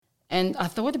And I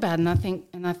thought about it,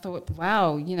 and I thought,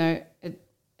 wow,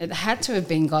 it had to have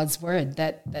been God's word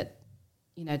that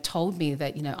told me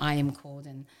that, I am called,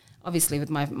 and obviously with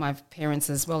my parents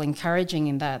as well, encouraging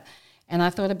in that. And I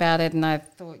thought about it, and I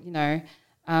thought,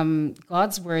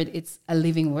 God's word, it's a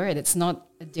living word. It's not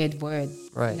a dead word.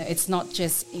 Right. It's not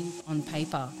just ink on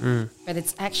paper, but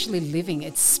it's actually living.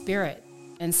 It's spirit.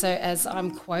 And so as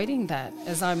I'm quoting that,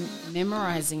 as I'm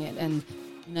memorizing it and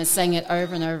saying it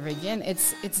over and over again,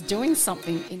 it's doing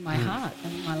something in my heart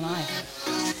and in my life.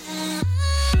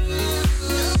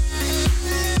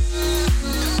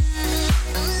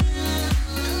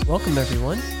 Welcome,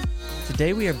 everyone.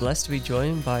 Today we are blessed to be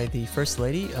joined by the First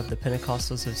Lady of the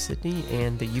Pentecostals of Sydney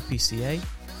and the UPCA,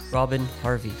 Robyn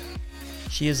Harvey.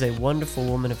 She is a wonderful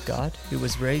woman of God who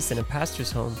was raised in a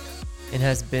pastor's home and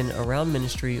has been around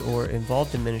ministry or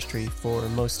involved in ministry for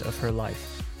most of her life.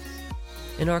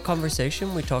 In our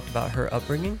conversation, we talked about her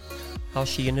upbringing, how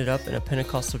she ended up in a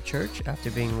Pentecostal church after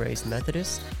being raised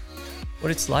Methodist,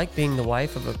 what it's like being the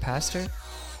wife of a pastor,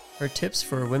 her tips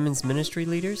for women's ministry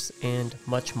leaders, and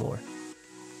much more.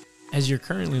 As you're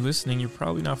currently listening, you're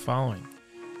probably not following.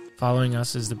 Following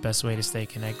us is the best way to stay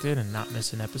connected and not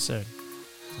miss an episode.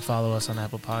 To follow us on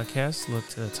Apple Podcasts, look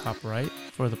to the top right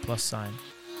for the plus sign.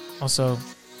 Also,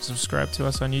 subscribe to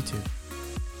us on YouTube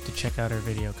to check out our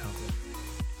video content.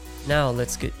 Now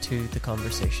let's get to the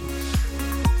conversation.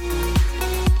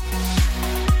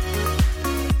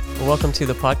 Well, welcome to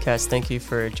the podcast. Thank you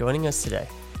for joining us today.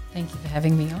 Thank you for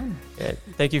having me on. Yeah,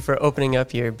 thank you for opening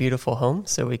up your beautiful home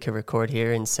so we could record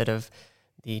here instead of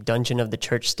the dungeon of the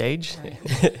church stage. Right.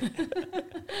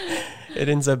 It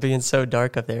ends up being so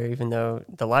dark up there, even though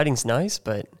the lighting's nice,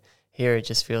 but here it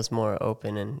just feels more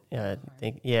open. And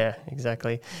yeah,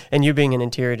 exactly. And you being an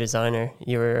interior designer,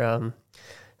 you were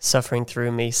suffering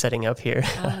through me setting up here.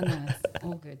 Oh, no, it's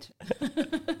all good.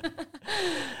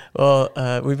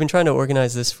 Well, we've been trying to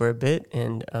organize this for a bit,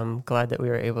 and I'm glad that we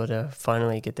were able to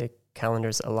finally get the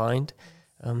calendars aligned.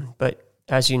 But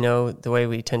as you know, the way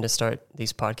we tend to start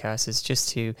these podcasts is just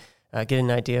to get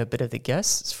an idea, a bit of the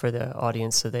guests for the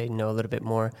audience so they know a little bit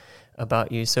more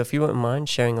about you. So if you wouldn't mind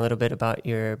sharing a little bit about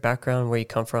your background, where you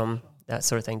come from, that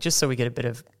sort of thing, just so we get a bit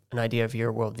of an idea of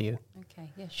your worldview. Okay,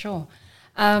 yeah, sure.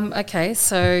 Okay,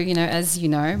 so, as you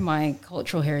know, my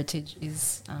cultural heritage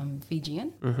is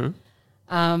Fijian. Mm-hmm.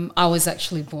 I was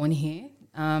actually born here.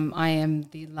 I am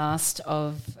the last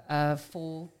of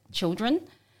 4 children.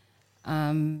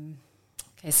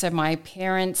 So my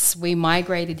parents, we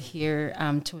migrated here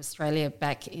to Australia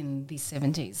back in the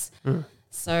 70s. Mm.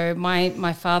 So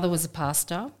my father was a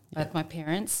pastor, both my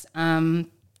parents,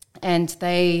 and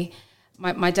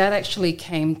my dad actually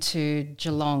came to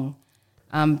Geelong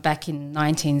back in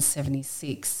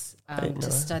 1976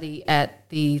 to study at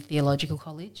the theological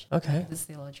college. Okay. This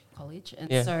theological college.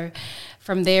 And so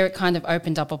from there it kind of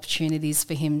opened up opportunities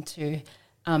for him to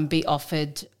be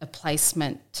offered a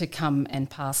placement to come and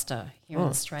pastor here in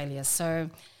Australia. So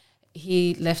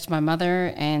he left my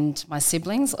mother and my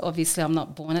siblings. Obviously I'm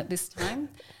not born at this time.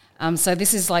 So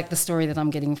this is like the story that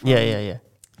I'm getting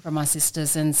from my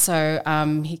sisters. And so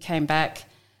he came back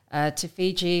to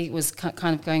Fiji, was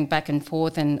kind of going back and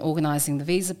forth and organising the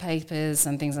visa papers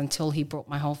and things until he brought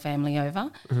my whole family over.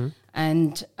 Mm-hmm.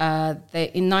 And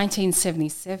in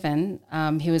 1977,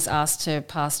 he was asked to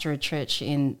pastor a church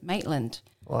in Maitland.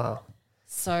 Wow!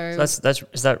 So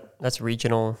that's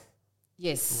regional.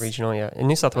 Yes. Regional, yeah. In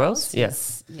New South Wales?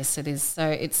 Yes. Yes, it is.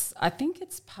 So I think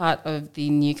it's part of the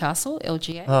Newcastle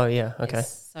LGA. Oh, yeah. Okay.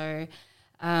 Yes. So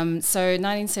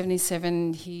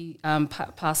 1977, he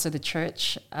pastored the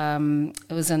church.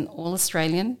 It was an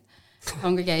all-Australian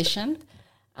congregation.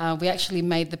 We actually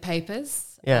made the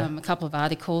papers, a couple of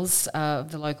articles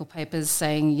of the local papers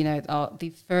saying,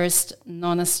 the first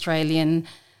non-Australian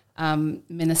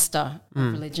minister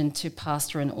of religion to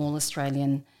pastor an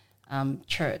all-Australian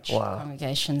church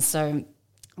congregation. So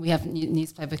we have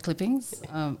newspaper clippings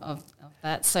of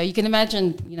that. So you can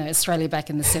imagine, Australia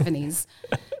back in the 70s,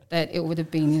 that it would have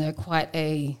been, quite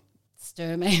a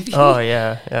stir maybe. Oh,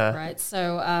 yeah. Right.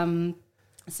 So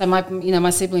so my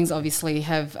siblings obviously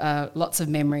have lots of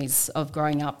memories of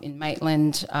growing up in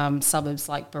Maitland, suburbs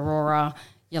like Barora,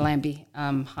 Yallambee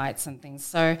Heights and things.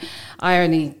 So I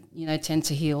only, tend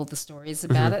to hear all the stories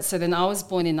about it. So then I was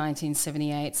born in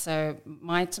 1978. So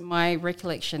my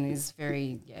recollection is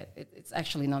it's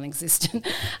actually non-existent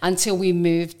until we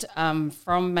moved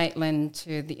from Maitland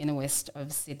to the inner west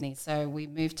of Sydney. So we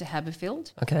moved to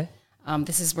Haberfield. Okay.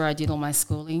 This is where I did all my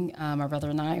schooling. My brother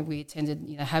and I, we attended,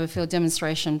 Haberfield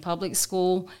Demonstration Public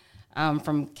School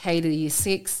from K to Year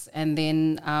 6, and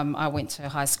then I went to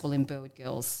high school in Burwood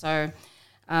Girls. So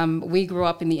We grew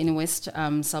up in the inner west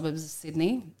suburbs of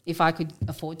Sydney. If I could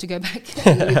afford to go back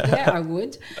and live there, I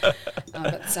would.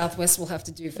 But southwest will have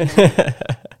to do for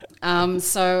me.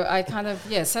 So I kind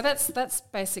of, so that's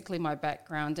basically my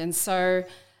background. And so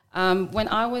when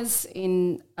I was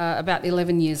in about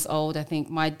 11 years old, I think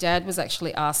my dad was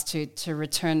actually asked to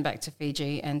return back to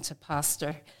Fiji and to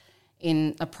pastor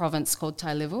in a province called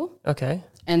Tailevu. Okay.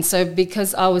 And so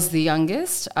because I was the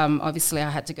youngest, obviously I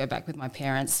had to go back with my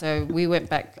parents. So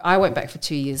I went back for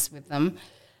 2 years with them.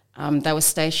 They were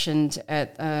stationed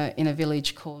in a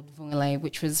village called Vungale,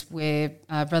 which was where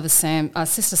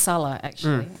Sister Sala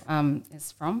actually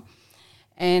is from.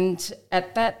 And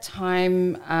at that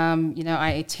time, I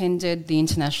attended the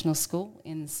international school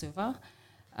in Suva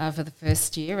for the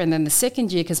first year. And then the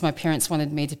second year, because my parents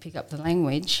wanted me to pick up the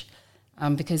language,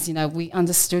 because, we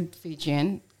understood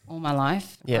Fijian all my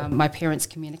life. Yeah. My parents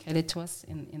communicated to us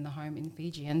in the home in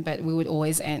Fijian, but we would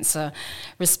always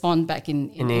respond back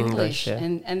in English. Yeah.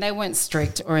 And they weren't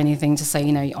strict or anything to say,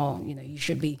 you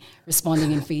should be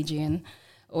responding in Fijian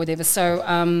or whatever. So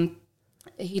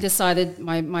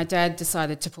my dad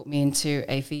decided to put me into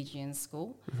a Fijian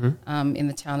school in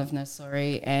the town of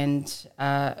Nosori, and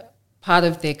part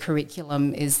of their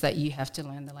curriculum is that you have to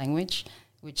learn the language,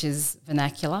 which is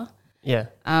vernacular. Yeah.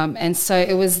 And so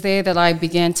it was there that I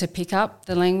began to pick up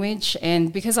the language,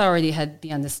 and because I already had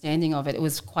the understanding of it, it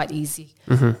was quite easy,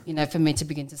 for me to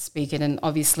begin to speak it. And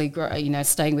obviously,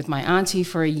 staying with my auntie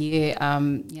for a year,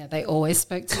 they always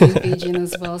spoke to me in Fijian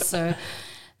as well. So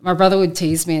my brother would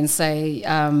tease me and say,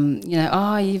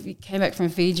 you came back from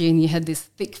Fiji and you had this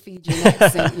thick Fijian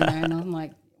accent, and I'm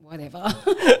like, whatever.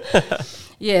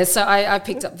 So I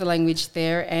picked up the language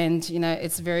there, and,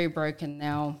 it's very broken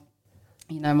now.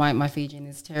 My Fijian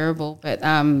is terrible, but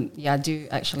I do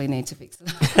actually need to fix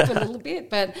it up a little bit.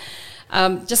 But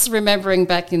just remembering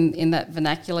back in that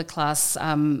vernacular class,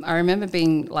 I remember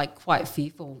being like quite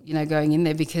fearful, going in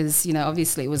there because,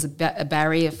 obviously it was a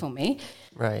barrier for me.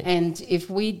 Right. And if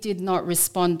we did not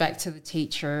respond back to the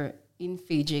teacher in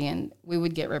Fijian, we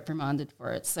would get reprimanded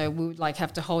for it. So we would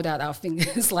have to hold out our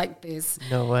fingers like this.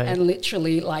 No way. And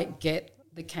literally get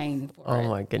the cane for it. Oh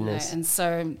my goodness. And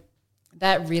so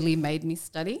that really made me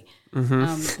study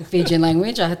the Fijian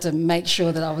language. I had to make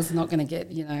sure that I was not going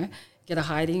to get a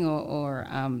hiding or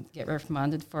get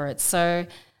reprimanded for it. So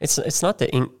it's not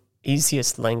the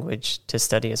easiest language to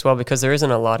study as well, because there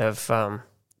isn't a lot of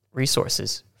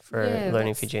resources for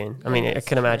learning Fijian. I mean, I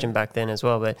can imagine back then as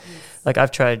well, but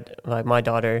I've tried, my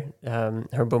daughter,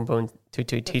 her Boom Boom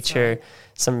Tutu teach her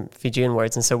some Fijian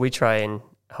words, and so we try and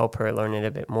help her learn it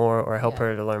a bit more or help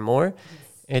her to learn more.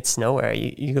 It's nowhere.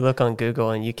 You look on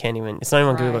Google and you can't even, it's not even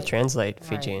on Google Translate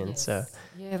Fijian. Yes. So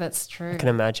yeah, that's true. I can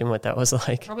imagine what that was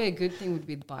like. Probably a good thing would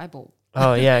be the Bible.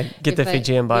 Oh yeah, get the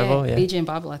Fijian Bible. Yeah, Fijian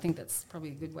Bible. I think that's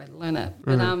probably a good way to learn it.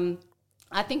 But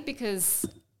I think because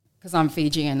I'm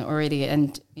Fijian already,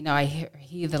 and I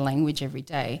hear the language every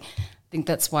day, I think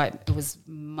that's why it was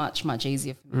much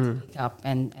easier for me to pick up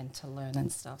and to learn and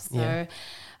stuff. So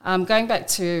going back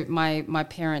to my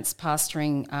parents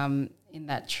pastoring in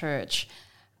that church.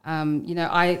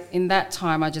 I in that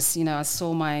time I just I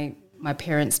saw my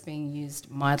parents being used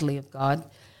mightily of God.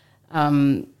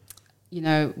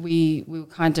 We were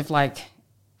kind of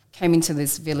came into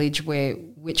this village where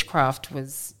witchcraft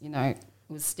was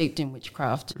was steeped in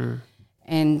witchcraft,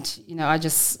 and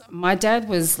my dad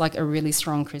was a really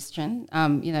strong Christian,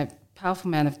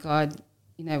 powerful man of God.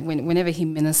 Whenever he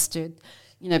ministered,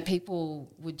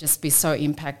 people would just be so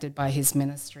impacted by his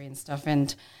ministry and stuff.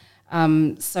 And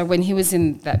so when he was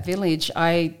in that village,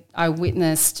 I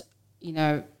witnessed,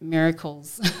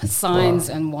 miracles, signs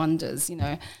and wonders.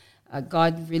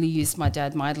 God really used my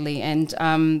dad mightily.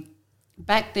 And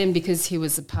back then, because he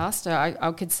was a pastor,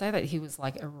 I could say that he was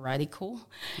a radical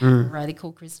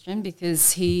Christian,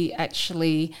 because he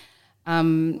actually,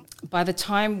 by the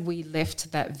time we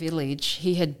left that village,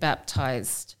 he had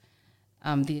baptized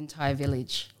the entire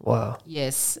village. Wow.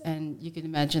 Yes, and you can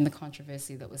imagine the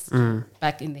controversy that was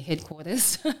back in the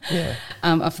headquarters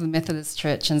of the Methodist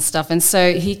Church and stuff. And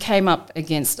so he came up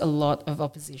against a lot of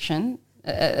opposition,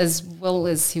 as well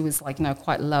as he was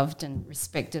quite loved and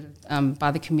respected by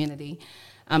the community.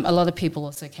 A lot of people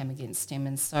also came against him.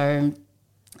 And so,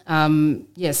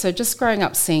 so just growing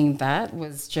up seeing that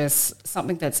was just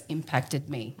something that's impacted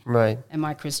me. Right. And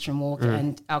my Christian walk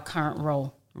and our current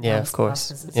role. Yeah, of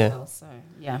course. As well, so,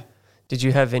 yeah. Did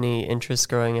you have any interest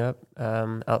growing up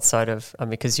outside of,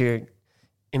 because you're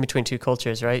in between two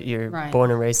cultures, right? You're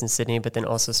born and raised in Sydney, but then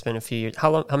also spent a few years.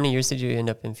 How many years did you end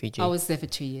up in Fiji? I was there for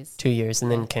 2 years. 2 years, and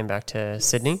then came back to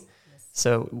Sydney? Yes.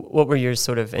 So what were your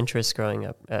sort of interests growing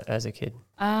up as a kid?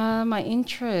 My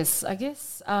interests, I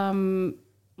guess,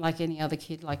 like any other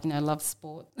kid, like, love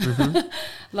sport.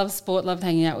 Love sport, loved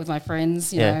hanging out with my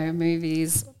friends, you know,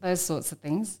 movies, those sorts of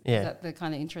things. Yeah. Is that the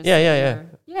kind of interest? Yeah.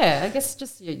 Yeah, I guess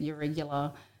just your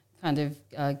regular kind of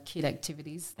kid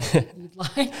activities that you'd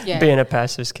like. Yeah. Being a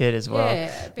pastor's kid as well,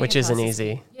 which isn't pastor's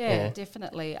easy. Yeah,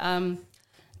 definitely.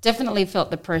 Definitely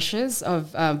felt the pressures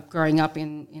of growing up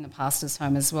in a pastor's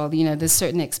home as well. There's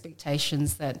certain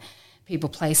expectations that people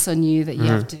place on you that you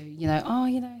have to,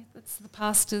 that's the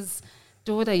pastor's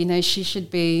daughter. She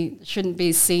shouldn't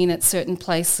be seen at certain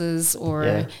places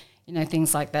or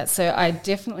things like that. So I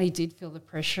definitely did feel the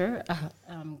pressure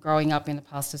growing up in a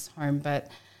pastor's home,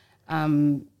 but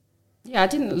I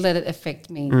didn't let it affect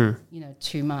me,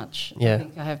 too much. Yeah. I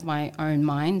think I have my own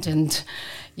mind, and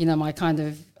my kind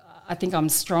of. I think I'm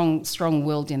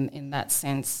strong-willed in that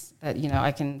sense that,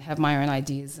 I can have my own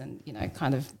ideas and,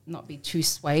 kind of not be too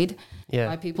swayed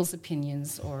by people's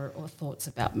opinions or thoughts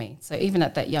about me. So even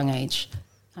at that young age,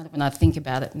 kind of when I think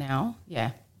about it now,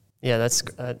 Yeah, that's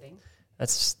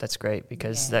great,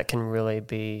 because that can really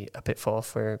be a pitfall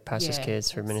for pastors' kids,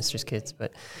 for ministers' kids.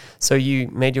 But so you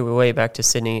made your way back to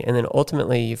Sydney, and then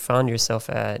ultimately you found yourself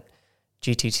at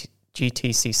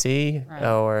GTCC,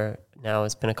 or now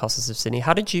it's Pentecostals of Sydney.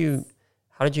 How did you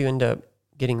end up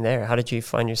getting there? How did you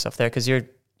find yourself there? Because your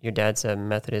dad's a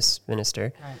Methodist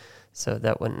minister, so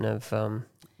that wouldn't have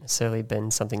necessarily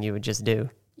been something you would just do.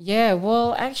 Yeah,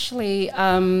 well, actually,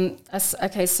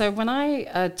 so when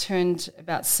I turned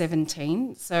about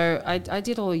 17, so I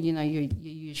did all, your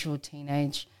usual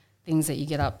teenage things that you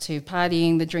get up to,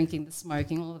 partying, the drinking, the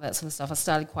smoking, all of that sort of stuff. I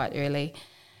started quite early.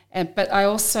 But I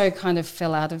also kind of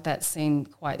fell out of that scene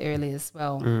quite early as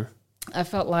well. I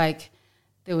felt like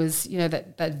there was,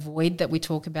 that void that we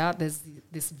talk about. There's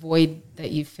this void that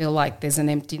you feel like there's an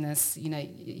emptiness,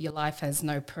 your life has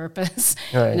no purpose.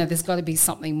 Right. There's got to be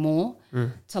something more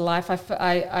to life.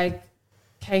 I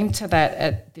came to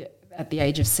that at the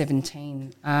age of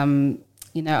 17.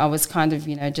 I was kind of,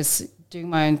 just doing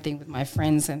my own thing with my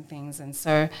friends and things. And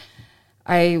so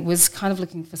I was kind of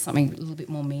looking for something a little bit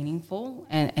more meaningful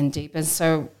and deeper.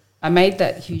 So I made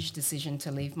that huge decision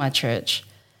to leave my church.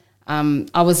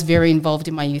 I was very involved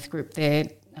in my youth group there,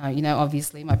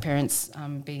 obviously my parents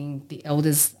being the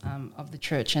elders of the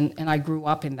church, and I grew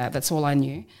up in that. That's all I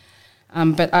knew.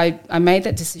 But I made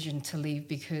that decision to leave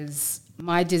because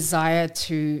my desire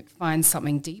to find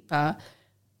something deeper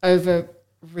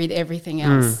overrid everything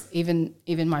else, even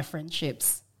my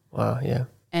friendships. Wow, yeah.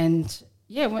 And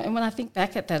when I think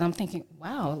back at that, I'm thinking,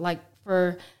 wow, like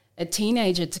for a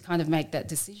teenager to kind of make that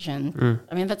decision,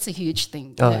 I mean, that's a huge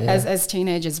thing. As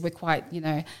teenagers, we're quite,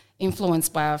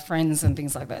 influenced by our friends and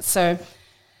things like that. So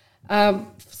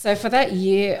for that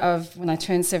year of when I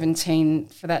turned 17,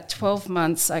 for that 12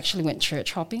 months, I actually went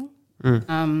church hopping.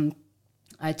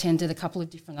 I attended a couple of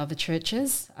different other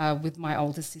churches with my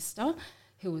older sister,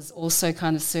 who was also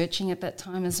kind of searching at that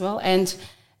time as well. And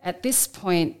at this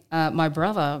point, my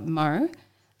brother, Mo,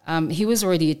 he was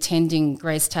already attending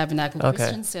Grace Tabernacle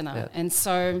Christian Center. Yeah. And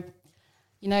so,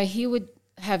 he would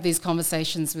have these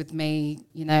conversations with me,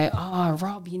 oh,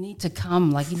 Rob, you need to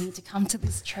come. Like, you need to come to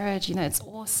this church. It's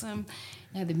awesome.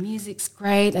 The music's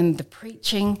great and the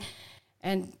preaching.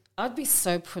 And I'd be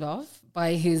so put off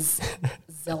by his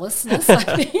zealousness,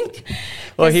 I think.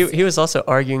 Well, he was also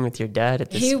arguing with your dad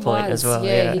at this point as well.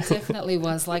 Yeah, he definitely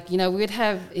was. Like, we'd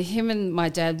have, him and my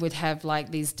dad would have like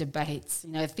these debates,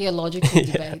 theological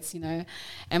debates,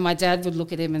 and my dad would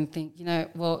look at him and think,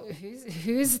 well,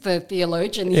 who's the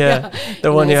theologian here? Yeah,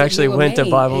 the one who actually went to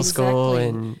Bible school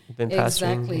and been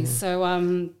pastoring. Exactly. So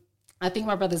I think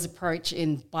my brother's approach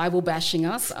in Bible bashing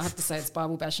us, I have to say it's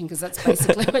Bible bashing because that's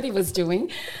basically what he was doing.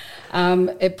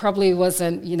 It probably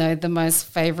wasn't, the most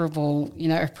favourable,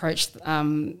 approach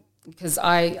because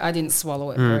I didn't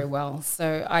swallow it very well.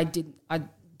 So I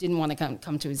didn't want to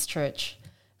come to his church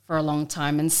for a long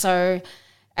time. And so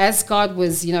as God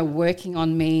was, working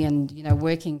on me and,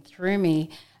 working through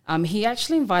me, he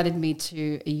actually invited me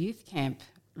to a youth camp,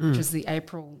 which was the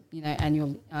April,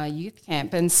 annual youth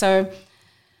camp. And so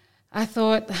I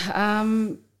thought,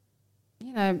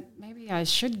 maybe I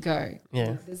should go.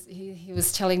 Yeah. He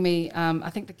was telling me, I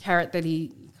think the carrot that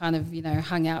he kind of,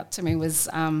 hung out to me was,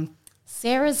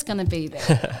 Sarah's going to be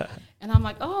there. And I'm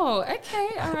like, oh, okay,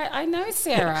 all right, I know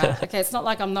Sarah. Okay, it's not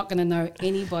like I'm not going to know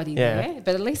anybody there,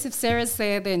 but at least if Sarah's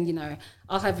there, then,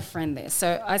 I'll have a friend there.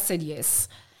 So I said yes.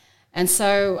 And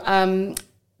so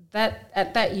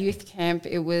at that youth camp,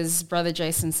 it was Brother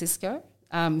Jason Sisko.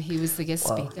 He was the guest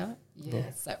speaker.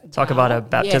 Yeah. So, talk about a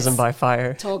baptism by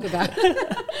fire. Talk about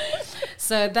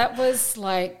So that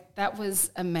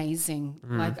was amazing.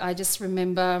 Like, I just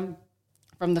remember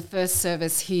from the first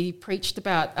service, he preached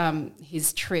about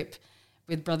his trip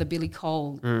with Brother Billy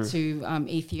Cole to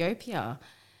Ethiopia.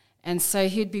 And so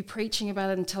he'd be preaching about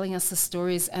it and telling us the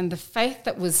stories, and the faith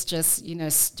that was just,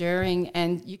 stirring.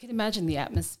 And you can imagine the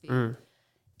atmosphere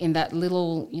in that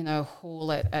little,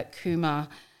 hall at Kuma.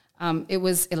 It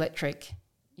was electric.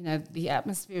 The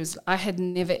atmosphere was, I had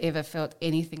never, ever felt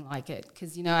anything like it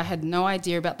because, I had no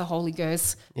idea about the Holy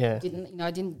Ghost. Yeah.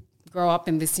 I didn't grow up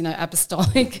in this,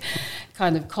 apostolic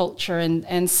kind of culture.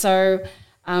 And so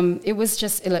it was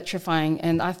just electrifying.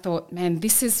 And I thought, man,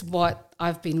 this is what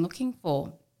I've been looking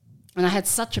for. And I had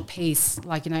such a peace,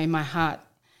 in my heart.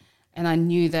 And I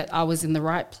knew that I was in the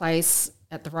right place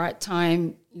at the right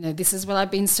time. This is what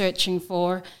I've been searching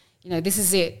for. This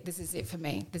is it. This is it for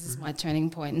me. This is my turning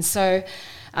point. And so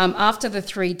after the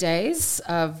 3 days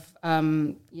of,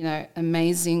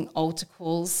 amazing altar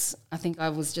calls, I think I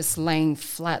was just laying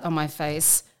flat on my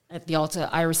face at the altar.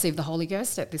 I received the Holy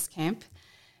Ghost at this camp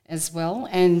as well.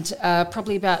 And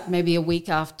probably about maybe a week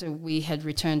after we had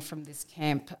returned from this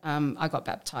camp, I got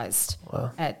baptized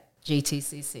at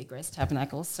GTCC, Grace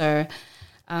Tabernacle. So,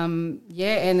 and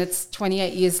it's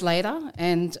 28 years later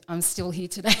and I'm still here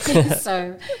today.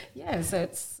 So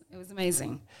it was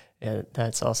amazing. Yeah,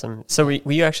 that's awesome. So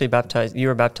were you actually baptized? You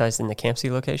were baptized in the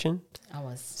Campsie location? I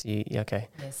was. So okay.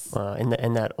 Yes. Wow,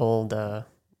 in that old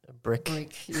brick.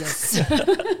 Brick, yes.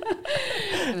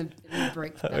 in a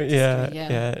brick baptistry,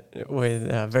 yeah.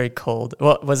 With very cold.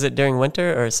 Well, was it during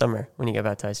winter or summer when you got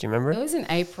baptized? Do you remember? It was in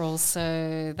April,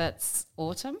 so that's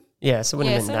autumn. Yeah, so it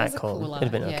wouldn't have been that cold. Cooler.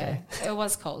 It'd have been okay. It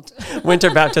was cold.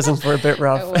 Winter baptisms were a bit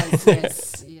rough. It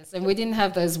was, yes. And we didn't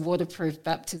have those waterproof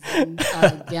baptism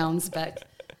gowns back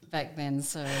then.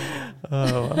 So.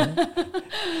 Oh, wow.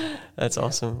 That's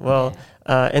awesome. Well,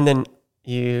 and then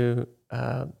you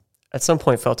at some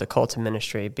point felt a call to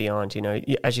ministry beyond,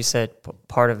 as you said,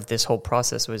 part of this whole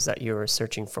process was that you were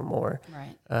searching for more.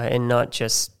 Right. And not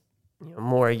just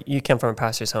more. You come from a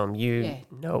pastor's home. You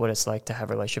know what it's like to have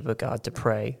a relationship with God, to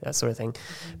pray, that sort of thing.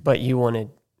 Mm-hmm. But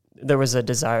there was a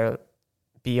desire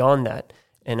beyond that.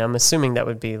 And I'm assuming that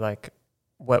would be like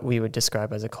what we would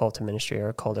describe as a call to ministry or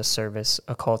a call to service,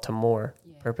 a call to more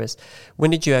purpose.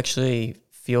 When did you actually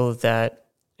feel that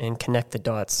and connect the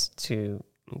dots to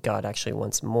God actually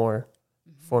wants more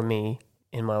for me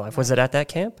in my life? Right. Was it at that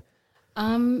camp?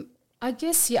 I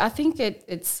guess, I think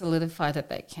it solidified at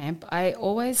that camp. I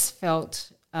always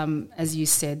felt, as you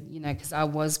said, because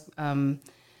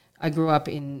I grew up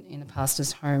in a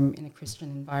pastor's home in a Christian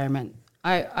environment.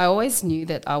 I always knew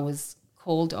that I was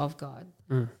called of God,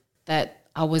 that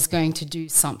I was going to do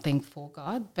something for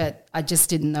God, but I just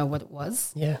didn't know what it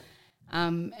was. Yeah.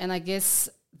 And I guess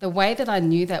the way that I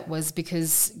knew that was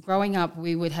because growing up,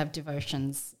 we would have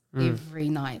devotions every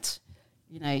night.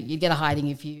 You'd get a hiding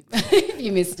if you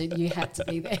missed it. You had to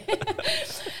be there.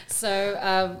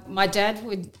 So my dad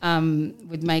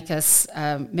would make us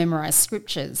memorize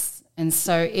scriptures, and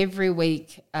so every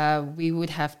week we would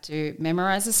have to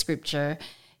memorize a scripture.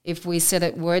 If we said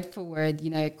it word for word,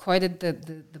 quoted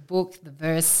the book, the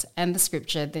verse, and the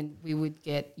scripture, then we would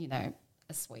get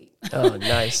a sweet. Oh,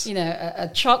 nice.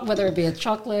 Whether it be a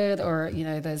chocolate or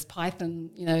those python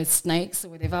snakes or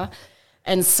whatever,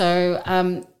 and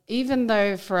so. Even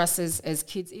though for us as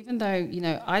kids, even though,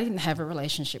 I didn't have a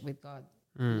relationship with God.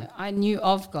 I knew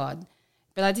of God,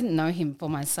 but I didn't know him for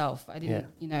myself. I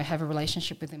didn't, have a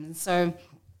relationship with him. And so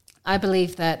I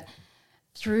believe that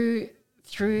through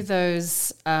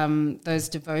those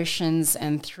devotions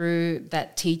and through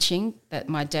that teaching that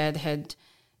my dad had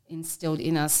instilled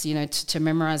in us, to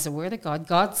memorize the word of God,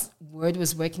 God's word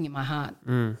was working in my heart,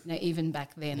 even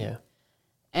back then. Yeah.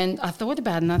 And I thought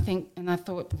about it, and I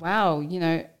thought, wow,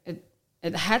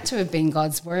 it had to have been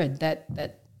God's word that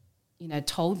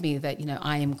told me that,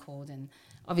 I am called, and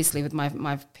obviously with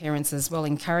my parents as well,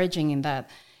 encouraging in that.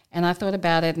 And I thought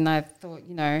about it, and I thought,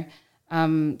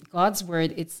 God's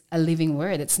word, it's a living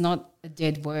word. It's not a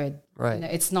dead word. Right.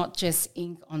 It's not just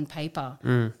ink on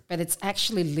paper, but it's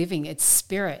actually living. It's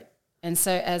spirit. And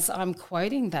so as I'm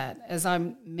quoting that, as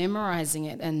I'm memorizing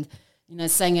it and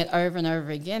saying it over and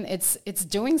over again, it's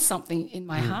doing something in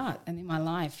my heart and in my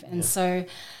life. And so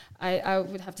I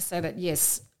would have to say that,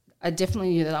 yes, I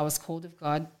definitely knew that I was called of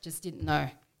God, just didn't know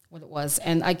what it was.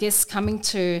 And I guess coming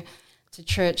to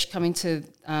church, coming to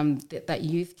that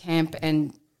youth camp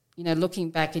and, looking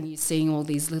back and you seeing all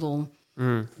these little,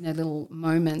 little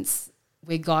moments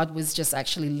where God was just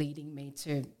actually leading me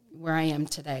to where I am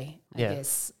today, I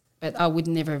guess. But I would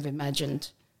never have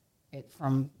imagined it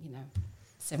from,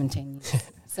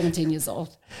 17 years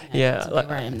old. Yeah,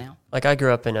 where I am now. Like I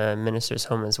grew up in a minister's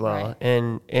home as well,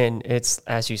 Right. and it's,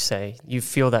 as you say, you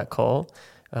feel that call.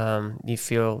 You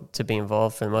feel to be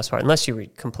involved for the most part, unless you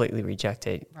completely reject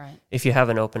it. Right. If you have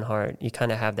an open heart, you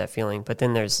kind of have that feeling. But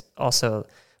then there's also,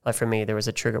 like for me, there was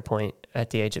a trigger point at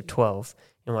the age of 12,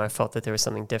 where I felt that there was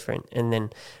something different. And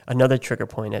then another trigger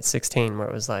point at 16 where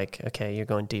it was like, okay, you're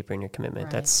going deeper in your commitment.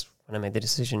 Right. That's when I made the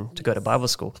decision to go to Bible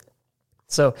school.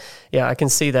 So yeah, I can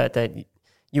see that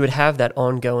you would have that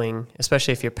ongoing,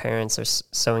 especially if your parents are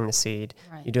sowing the seed,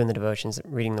 Right. you're doing the devotions,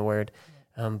 reading the word.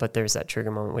 But there's that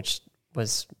trigger moment, which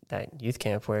was that youth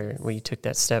camp where you took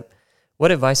that step.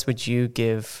 What advice would you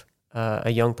give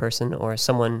a young person or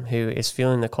someone who is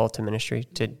feeling the call to ministry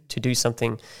to do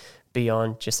something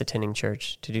beyond just attending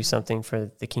church, to do something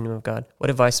for the kingdom of God? What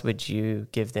advice would you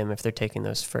give them if they're taking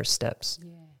those first steps?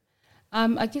 Yeah.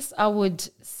 I guess I would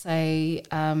say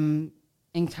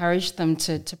encourage them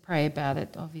to pray about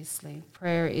it, obviously.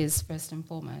 Prayer is first and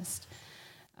foremost.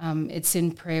 It's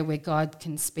in prayer where God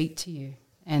can speak to you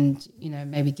and,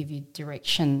 maybe give you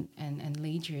direction and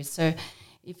lead you. So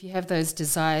if you have those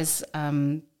desires,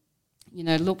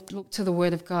 look to the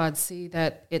Word of God, see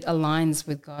that it aligns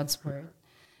with God's Word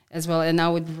as well. And I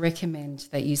would recommend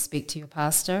that you speak to your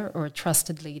pastor or a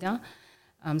trusted leader,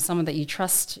 someone that you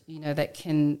trust,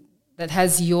 that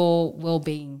has your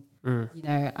well-being,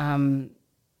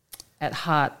 at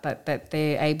heart, that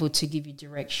they're able to give you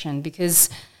direction. Because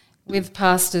with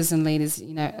pastors and leaders,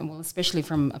 especially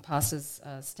from a pastor's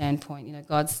standpoint,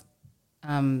 God's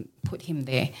put him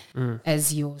there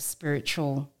as your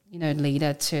spiritual,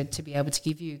 leader to be able to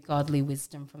give you godly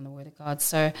wisdom from the Word of God.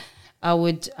 So I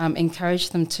would encourage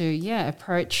them to,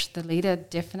 approach the leader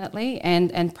definitely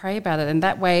and pray about it. And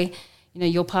that way,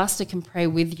 your pastor can pray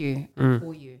with you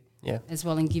for you as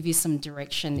well and give you some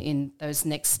direction in those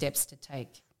next steps to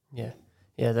take. Yeah,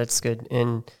 that's good.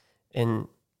 And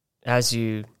as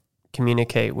you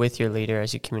communicate with your leader,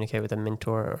 as you communicate with a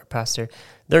mentor or a pastor,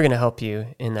 they're going to help you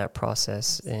in that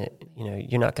process. And,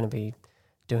 you're not going to be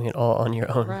doing it all on your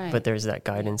own, right. But there's that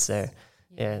guidance there.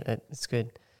 Yeah, that's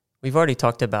good. We've already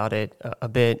talked about it a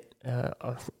bit,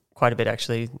 quite a bit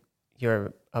actually,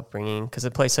 your upbringing, because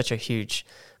it plays such a huge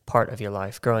part of your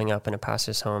life, growing up in a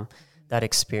pastor's home, that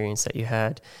experience that you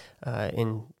had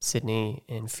in Sydney,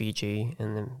 in Fiji,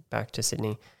 and then back to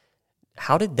Sydney.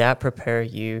 How did that prepare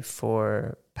you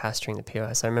for pastoring the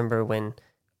POS? I remember when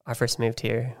I first moved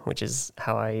here, which is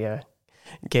how I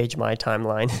gauge my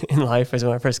timeline in life, was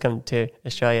when I first come to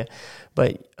Australia.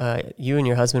 But you and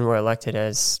your husband were elected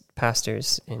as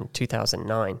pastors in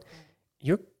 2009.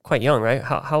 You're quite young, right?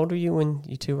 How old were you when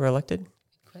you two were elected?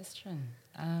 Good question.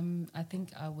 I think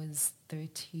I was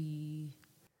 30...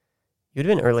 You'd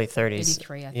have been early 30s.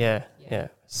 33, I think. Yeah.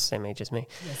 Same age as me.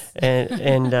 Yes.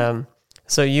 And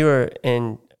so you were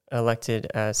elected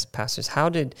as pastors. How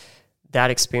did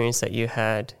that experience that you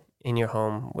had in your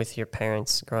home with your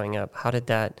parents growing up, how did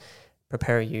that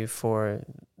prepare you for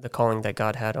the calling that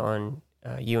God had on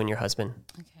you and your husband?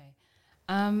 Okay.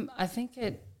 I think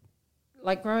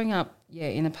like growing up,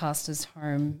 in a pastor's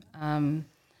home,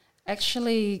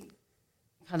 actually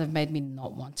kind of made me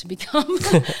not want to become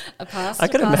a pastor. I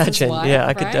could imagine. Wife,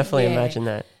 I could definitely imagine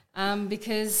that.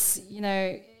 Because,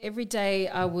 every day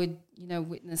I would,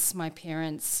 witness my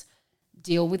parents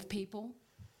deal with people.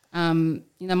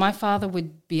 My father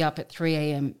would be up at 3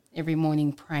 a.m. every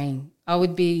morning praying. I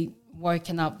would be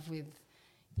woken up with,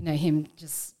 him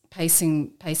just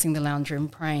pacing the lounge room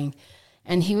praying.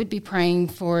 And he would be praying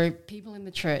for people in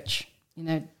the church,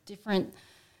 different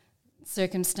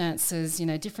circumstances,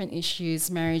 different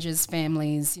issues, marriages,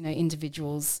 families,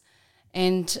 individuals.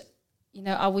 And,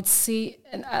 I would see,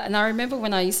 and I remember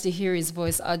when I used to hear his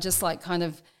voice, I'd just like kind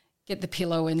of get the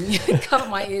pillow and cover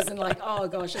my ears and like, oh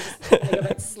gosh, I just go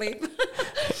back to sleep.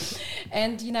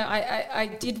 And, I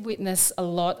did witness a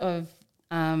lot of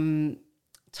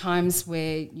times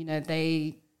where,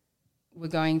 they were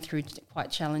going through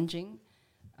quite challenging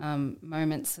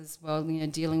moments as well,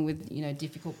 dealing with,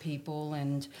 difficult people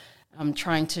and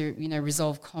trying to,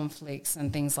 resolve conflicts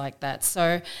and things like that.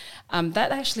 So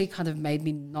that actually kind of made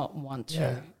me not want to.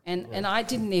 Yeah. And I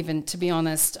didn't even, to be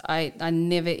honest, I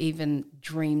never even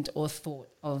dreamed or thought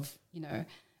of,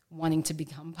 wanting to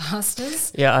become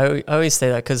pastors. Yeah, I always say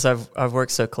that because I've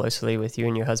worked so closely with you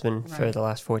and your husband for the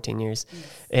last 14 years.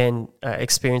 Yes. And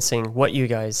experiencing what you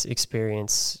guys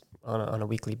experience on a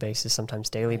weekly basis, sometimes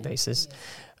daily basis.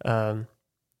 Yes.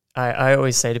 I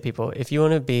always say to people, if you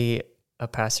want to be a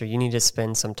pastor, you need to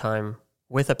spend some time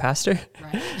with a pastor,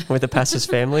 with a pastor's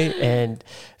family, and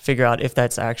figure out if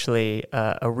that's actually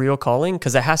a real calling,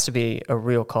 because it has to be a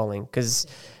real calling, because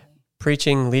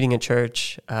preaching, leading a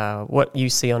church, what you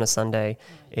see on a Sunday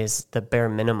is the bare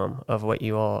minimum of what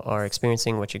you all are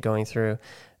experiencing, what you're going through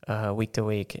week to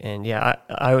week. And I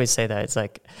always say that it's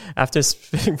like after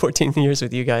spending 14 years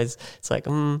with you guys, it's like,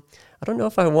 I don't know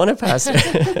if I want to pastor.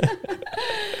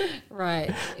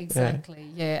 Right, exactly.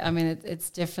 Yeah, I mean, it's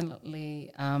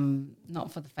definitely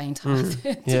not for the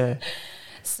faint-hearted. Yeah.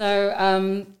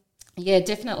 So,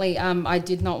 definitely. I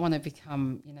did not want to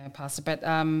become, pastor, but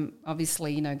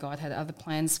obviously, God had other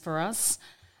plans for us.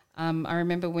 I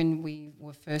remember when we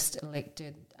were first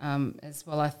elected as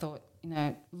well, I thought,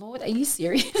 Lord, are you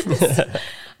serious?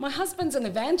 My husband's an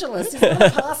evangelist, he's not a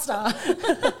pastor.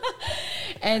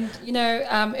 And,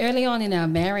 early on in our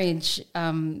marriage,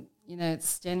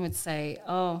 Stan would say,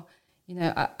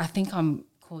 I think I'm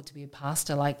called to be a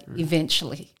pastor,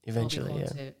 eventually. Eventually,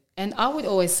 yeah. And I would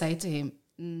always say to him,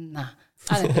 nah,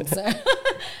 I don't think so.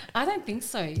 I don't think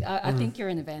so. I think you're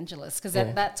an evangelist, because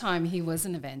at that time he was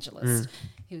an evangelist.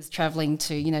 He was traveling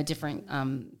to, different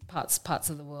parts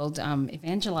of the world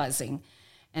evangelizing.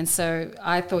 And so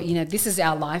I thought, this is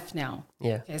our life now.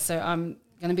 Yeah. Okay, so I'm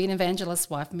going to be an evangelist's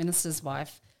wife, minister's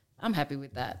wife. I'm happy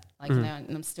with that. And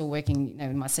I'm still working,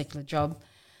 in my secular job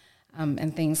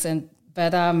and things.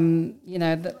 But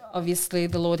obviously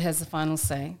the Lord has the final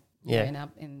say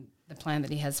in the plan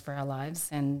that he has for our lives.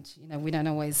 And, we don't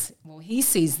always, he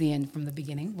sees the end from the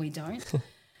beginning. We don't.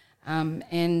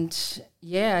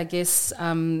 I guess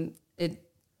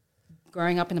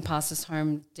growing up in a pastor's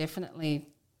home definitely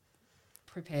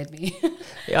prepared me.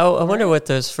 I wonder what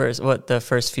the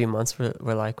first few months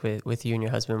were like with you and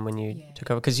your husband when you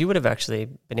took over, because you would have actually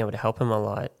been able to help him a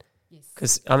lot. Yes.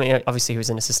 Because obviously he was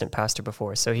an assistant pastor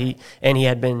before, so he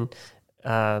had been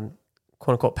quote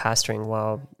unquote pastoring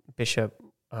while Bishop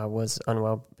was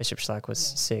unwell. Bishop Slack was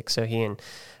sick, so he and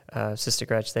Sister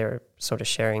Gretch, they were sort of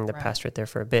sharing the pastorate there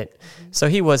for a bit. So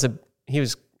he was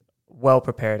well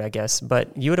prepared, I guess.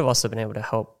 But you would have also been able to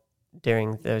help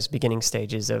during those beginning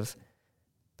stages of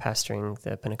pastoring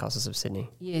the Pentecostals of Sydney.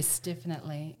 Yes,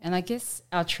 definitely. And I guess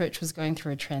our church was going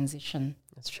through a transition.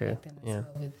 That's true. Well,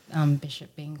 with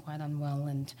Bishop being quite unwell,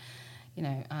 and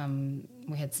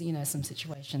we had some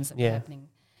situations that were happening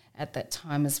at that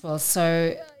time as well.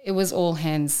 So it was all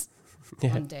hands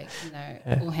on deck.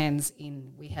 All hands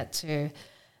in. We had to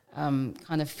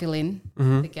kind of fill in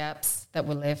the gaps that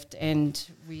were left, and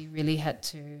we really had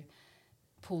to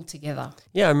pull together.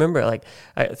 Yeah, I remember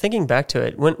thinking back to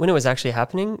it, when it was actually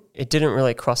happening, it didn't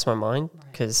really cross my mind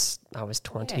because I was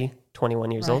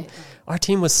 21 years old. Our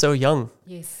team was so young.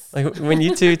 Yes. When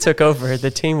you two took over,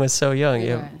 the team was so young.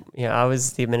 Right. I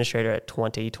was the administrator at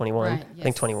 21, right, I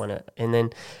think 21. And then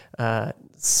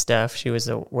Steph, she was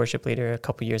a worship leader a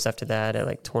couple years after that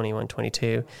at 21,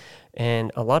 22.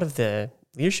 And a lot of the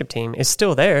leadership team is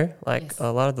still there.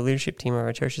 A lot of the leadership team of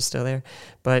our church is still there.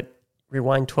 But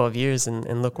rewind 12 years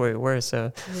and look where we were.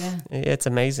 So it's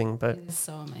amazing. But it is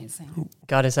so amazing.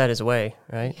 God has had his way,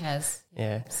 right? He has.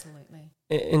 Yeah. Absolutely.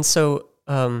 And so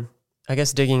I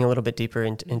guess digging a little bit deeper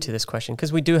into this question,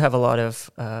 because we do have a lot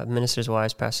of ministers'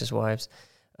 wives, pastors' wives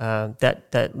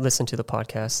that listen to the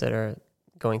podcast that are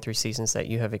going through seasons that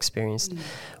you have experienced.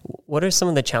 What are some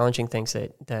of the challenging things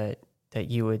that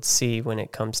you would see when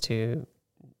it comes to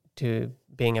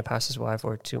being a pastor's wife,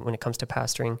 or when it comes to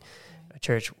pastoring a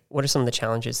church? What are some of the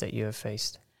challenges that you have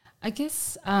faced? I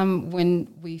guess when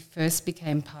we first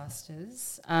became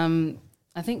pastors,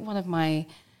 I think one of my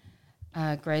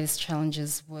greatest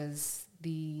challenges was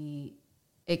the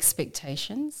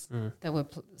expectations that were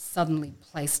suddenly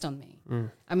placed on me.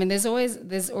 I mean, there's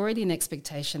already an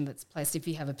expectation that's placed if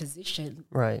you have a position.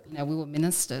 Right. We were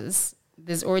ministers.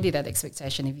 There's already that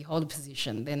expectation. If you hold a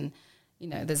position, then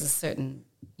there's a certain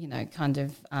kind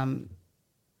of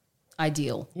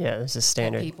ideal. Yeah, there's a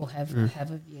standard that people have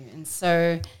of you, and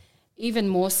so even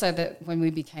more so that when we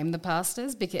became the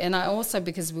pastors,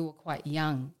 because we were quite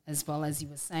young as well, as you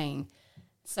were saying.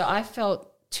 So I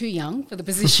felt too young for the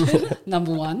position,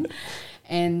 number one,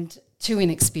 and too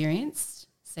inexperienced,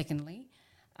 secondly.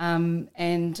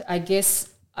 And I guess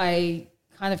I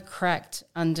kind of cracked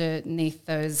underneath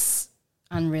those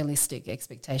unrealistic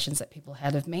expectations that people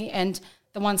had of me and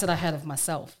the ones that I had of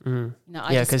myself.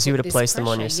 Because you would have placed them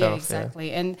on yourself. Yeah,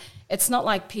 exactly. Yeah. And it's not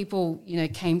like people,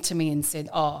 came to me and said,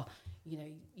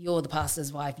 you're the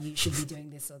pastor's wife, you should be doing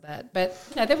this or that. But,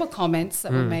 there were comments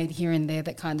that were made here and there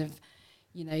that kind of,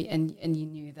 and you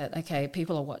knew that, okay,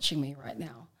 people are watching me right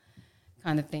now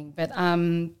kind of thing. But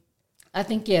I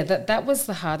think, that was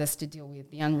the hardest to deal with,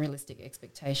 the unrealistic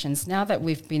expectations. Now that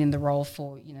we've been in the role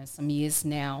for, some years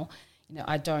now,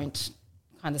 I don't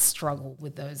kind of struggle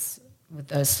with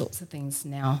those sorts of things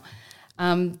now.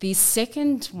 The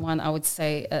second one, I would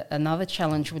say, another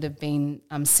challenge would have been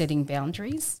setting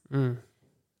boundaries.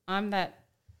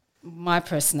 My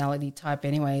personality type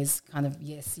anyway is kind of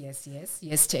yes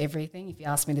to everything. If you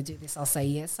ask me to do this, I'll say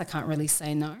yes. I can't really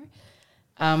say no.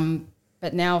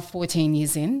 But now 14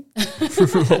 years in,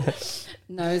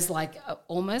 no's like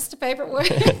almost a favourite word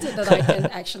that I can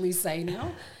actually say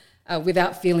now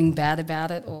without feeling bad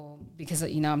about it, or because,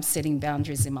 I'm setting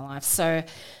boundaries in my life. So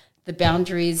the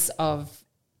boundaries of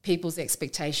people's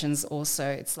expectations also,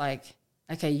 it's like,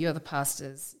 okay, you're the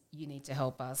pastors, you need to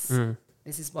help us.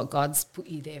 This is what God's put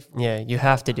you there for. Yeah, you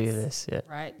have to do this. Yeah.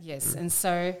 Right, yes. And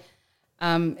so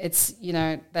it's,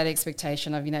 that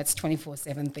expectation of, it's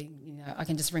 24/7 thing. I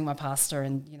can just ring my pastor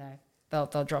and,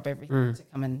 they'll drop everything to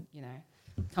come and,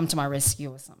 come to my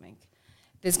rescue or something.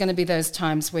 There's going to be those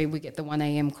times where we get the 1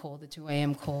 a.m. call, the 2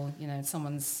 a.m. call,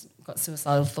 someone's got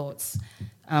suicidal thoughts.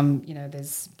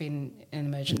 There's been an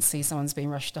emergency, someone's been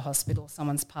rushed to hospital,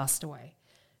 someone's passed away.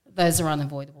 Those are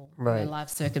unavoidable life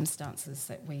circumstances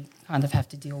that we kind of have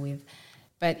to deal with.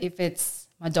 But if it's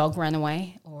my dog ran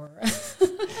away or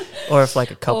or if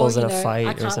like a couple's in a fight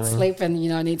I or can't something. sleep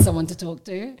and, I need someone to talk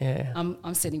to, yeah.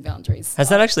 I'm setting boundaries. Has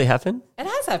that actually happened? It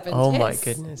has happened, Oh, yes. my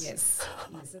goodness. Yes,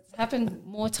 it's happened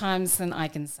more times than I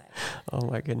can say. Oh,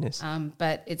 my goodness.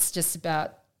 But it's just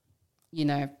about,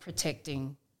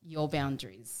 protecting your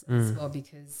boundaries as well,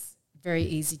 because very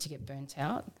easy to get burnt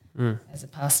out as a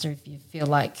pastor if you feel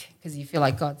like, because you feel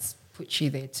like God's put you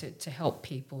there to help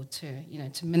people,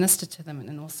 to minister to them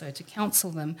and also to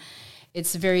counsel them.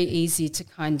 It's very easy to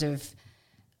kind of,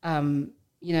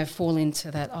 fall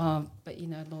into that, but,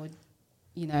 Lord,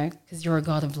 because you're a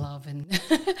God of love and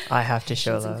I have to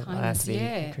show love. I have to be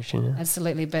a Christian. Yeah.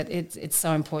 Absolutely. But it's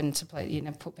so important to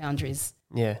put boundaries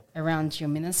around your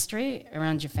ministry,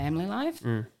 around your family life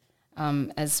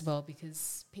as well,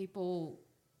 because people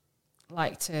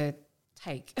like to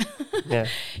take.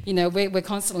 We're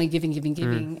constantly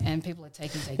giving, and people are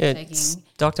taking.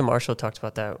 Dr. Marshall talked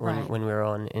about that when we were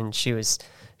on, and she was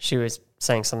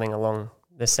saying something along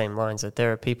the same lines, that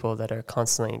there are people that are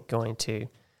constantly going to,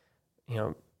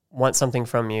 want something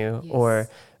from you, or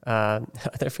I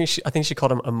think she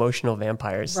called them emotional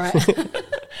vampires. Right.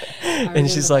 And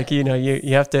she's like, you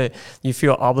have to, you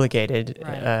feel obligated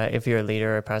if you're a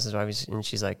leader or a pastor's wife, and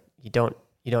she's like, you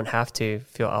don't have to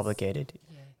feel obligated.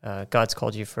 God's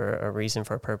called you for a reason,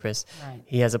 for a purpose. Right.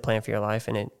 He has a plan for your life,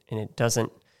 and it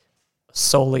doesn't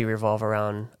solely revolve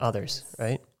around others,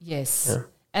 right? Yes. Yeah.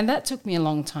 And that took me a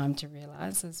long time to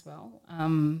realize as well.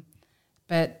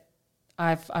 But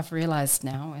I've realized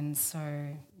now, and so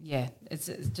it's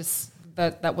just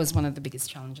that was one of the biggest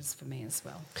challenges for me as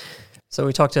well. So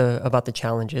we talked about the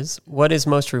challenges. What is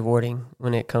most rewarding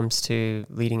when it comes to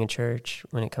leading a church,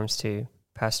 when it comes to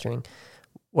pastoring?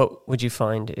 What would you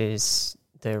find is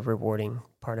the rewarding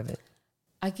part of it?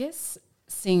 I guess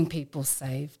seeing people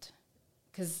saved,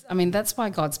 because, that's why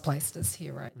God's placed us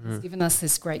here, right? He's given us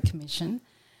this great commission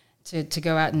to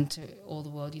go out into all the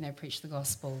world, preach the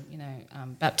gospel,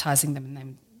 baptizing them in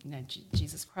the name,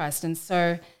 Jesus Christ. And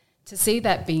so to see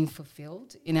that being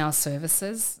fulfilled in our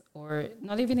services, or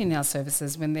not even in our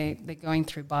services, when they're going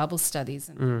through Bible studies,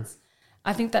 and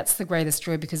I think that's the greatest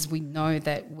joy, because we know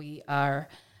that we are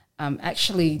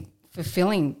actually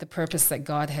fulfilling the purpose that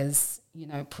God has,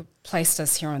 placed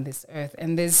us here on this earth.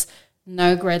 And there's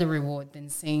no greater reward than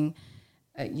seeing,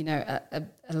 a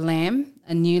lamb,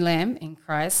 a new lamb in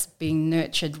Christ, being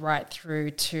nurtured right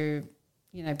through to,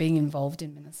 being involved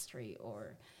in ministry,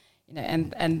 or,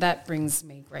 and that brings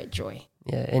me great joy.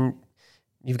 Yeah, and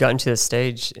you've gotten to the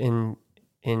stage in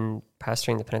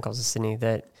pastoring the Pentecostal Sydney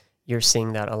that you're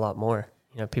seeing that a lot more.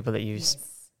 People that you've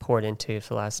poured into for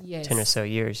the last 10 or so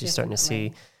years, you're starting to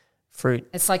see fruit.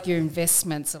 It's like your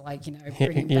investments are like,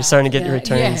 you're starting to get your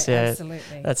returns. Yeah,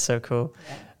 absolutely. That's so cool.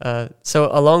 Yeah. So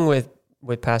along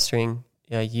with pastoring,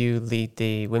 you lead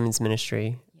the women's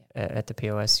ministry at the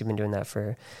POS. You've been doing that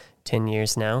for 10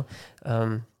 years now.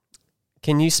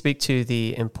 Can you speak to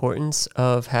the importance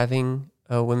of having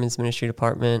a women's ministry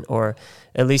department, or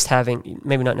at least having,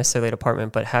 maybe not necessarily a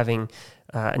department, but having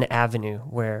an avenue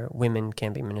where women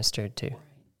can be ministered to?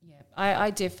 I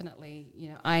definitely,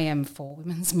 I am for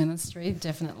women's ministry,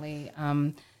 definitely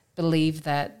believe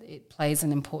that it plays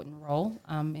an important role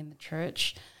in the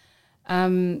church.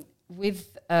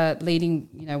 With leading,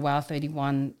 WOW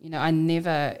 31, I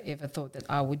never ever thought that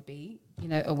I would be,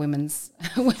 a women's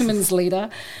leader.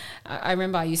 I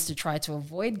remember I used to try to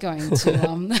avoid going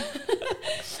to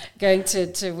going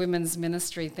to women's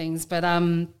ministry things, but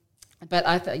I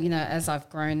thought, as I've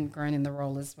grown in the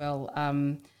role as well,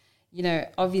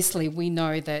 obviously we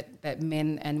know that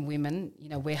men and women,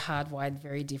 we're hardwired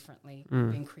very differently,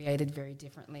 we've been created very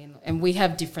differently, and we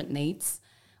have different needs.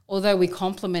 Although we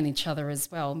complement each other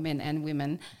as well, men and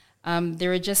women,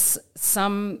 there are just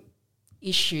some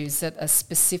issues that are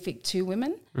specific to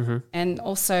women, and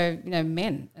also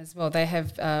men as well. They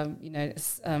have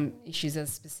issues that are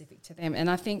specific to them. And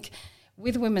I think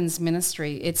with women's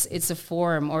ministry, it's a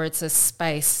forum, or it's a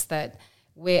space that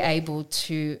we're able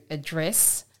to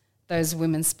address those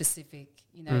women specific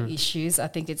issues. I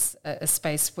think it's a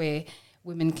space where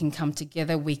women can come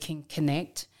together, we can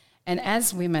connect. And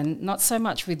as women, not so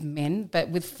much with men, but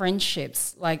with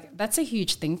friendships, like that's a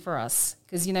huge thing for us,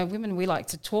 because women, we like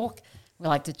to talk, we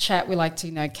like to chat, we like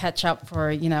to catch up for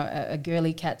a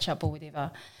girly catch up or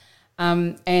whatever.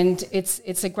 And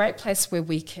it's a great place where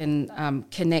we can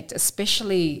connect,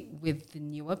 especially with the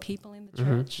newer people in the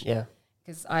church. Yeah,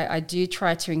 because I do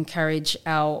try to encourage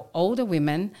our older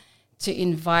women to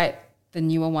invite the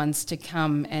newer ones to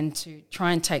come and to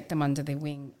try and take them under their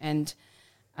wing. And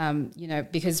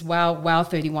because Wow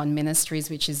 31 Ministries,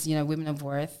 which is Women of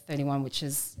Worth 31, which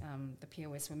is the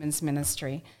POS Women's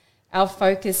Ministry, our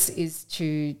focus is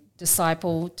to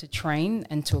disciple, to train,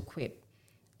 and to equip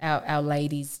our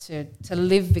ladies to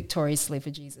live victoriously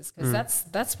for Jesus, because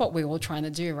that's what we're all trying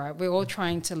to do, right? We're all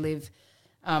trying to live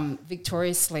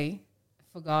victoriously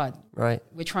for God. Right.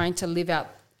 We're trying to live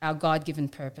out our God-given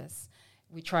purpose.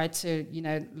 We try to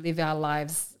live our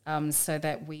lives so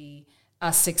that we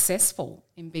are successful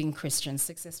in being Christians,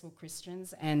 successful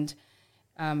Christians, and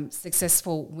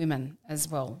successful women as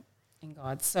well in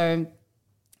God. So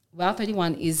Wow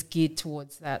 31 is geared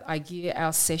towards that. I gear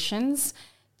our sessions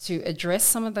to address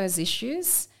some of those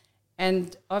issues,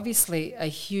 and obviously a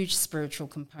huge spiritual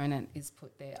component is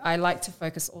put there. I like to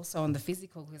focus also on the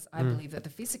physical, because I believe that the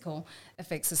physical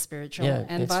affects the spiritual,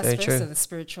 and vice versa, the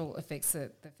spiritual affects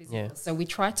the physical. Yeah. So we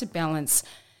try to balance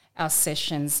our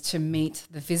sessions to meet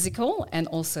the physical and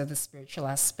also the spiritual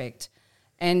aspect.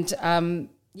 And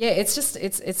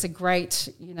it's a great,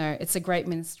 it's a great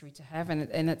ministry to have,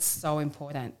 and it's so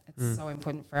important. It's so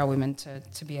important for our women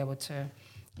to be able to,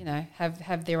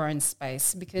 have their own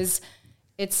space, because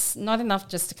it's not enough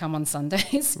just to come on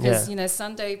Sundays, because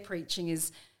Sunday preaching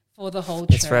is for the whole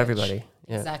church. It's for everybody.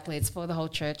 Yeah. Exactly, it's for the whole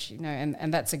church,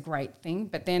 and that's a great thing.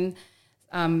 But then,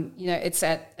 it's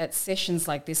at sessions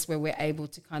like this where we're able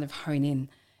to kind of hone in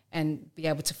and be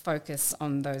able to focus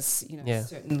on those,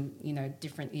 certain,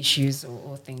 different issues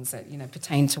or things that,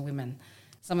 pertain to women.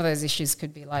 Some of those issues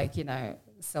could be like,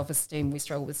 self-esteem. We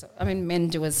struggle with, men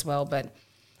do as well, but,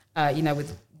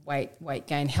 with weight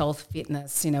gain, health,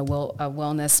 fitness,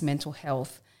 wellness, mental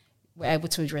health, we're able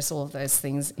to address all of those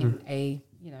things in a,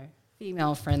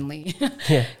 female-friendly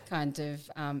kind of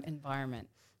environment.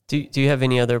 Do you have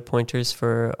any other pointers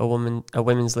for a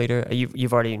women's leader?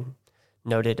 You've already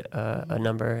noted a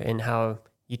number in how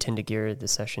you tend to gear the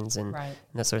sessions and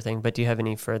that sort of thing. But do you have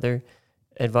any further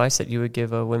advice that you would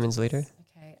give a women's leader?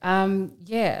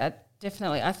 Okay.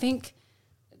 Definitely. I think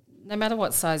no matter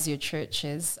what size your church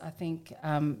is, I think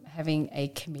having a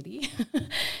committee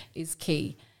is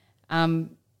key.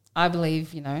 I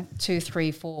believe, 2,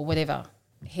 3, 4, whatever,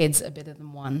 heads are better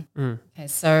than one. Okay,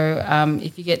 so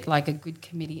if you get like a good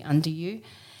committee under you,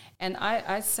 and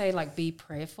I say like be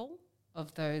prayerful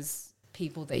of those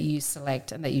people that you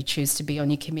select and that you choose to be on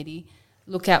your committee.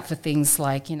 Look out for things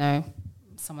like,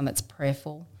 someone that's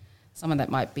prayerful, someone that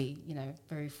might be,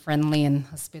 very friendly and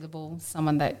hospitable,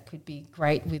 someone that could be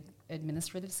great with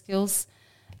administrative skills,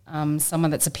 someone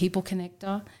that's a people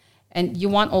connector. And you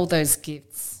want all those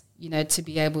gifts, to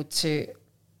be able to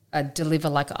deliver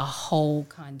like a whole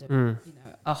kind of,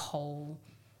 a whole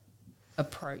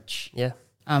approach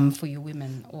for your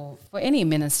women or for any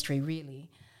ministry really.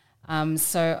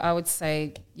 So I would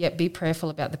say, be prayerful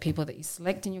about the people that you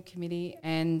select in your committee,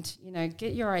 and,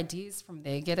 get your ideas from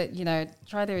there. Get it,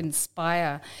 try to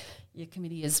inspire your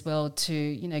committee as well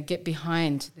to, get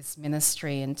behind this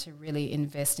ministry and to really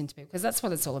invest into people, because that's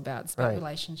what it's all about. It's about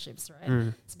relationships,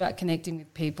 right? It's about connecting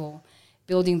with people,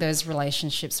 building those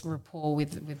relationships, rapport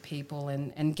with people,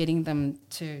 and getting them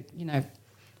to,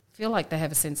 feel like they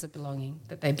have a sense of belonging,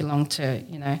 that they belong to,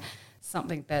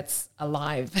 something that's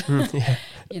alive.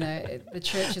 The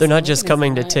church. They're not just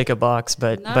coming to tick a box,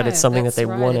 but it's something that they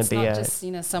want to be at. It's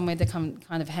not just somewhere to come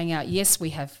kind of hang out. Yes, we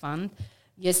have fun.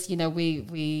 Yes,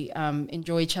 we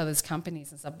enjoy each other's companies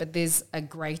and stuff. But there's a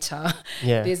greater.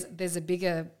 There's a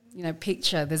bigger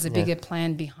picture. There's a bigger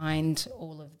plan behind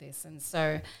all of this. And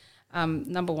so,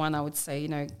 number one, I would say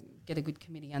get a good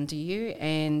committee under you,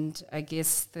 and I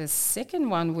guess the second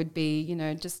one would be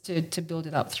just to build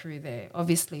it up through there,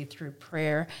 obviously through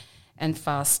prayer and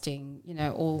fasting,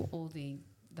 all the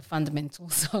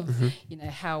fundamentals of,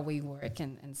 how we work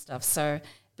and stuff. So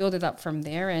build it up from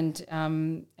there, and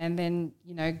then,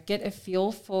 get a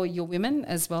feel for your women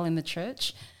as well in the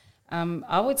church.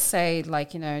 I would say,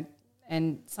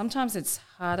 and sometimes it's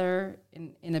harder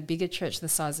in a bigger church the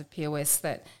size of POS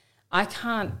that I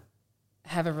can't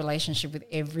have a relationship with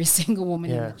every single woman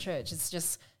in the church. It's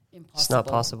just impossible. It's not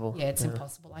possible. Yeah, it's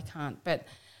impossible. I can't. But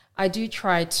I do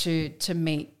try to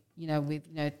meet, with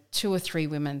 2 or 3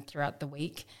 women throughout the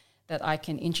week that I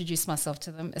can introduce myself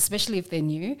to them, especially if they're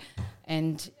new,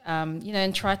 and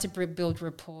and try to build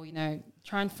rapport.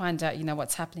 Try and find out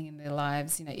what's happening in their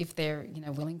lives. If they're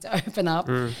willing to open up,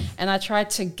 and I try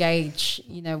to gauge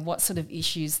what sort of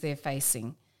issues they're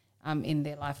facing in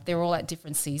their life. They're all at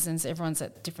different seasons. Everyone's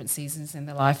at different seasons in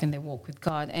their life in their walk with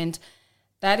God, and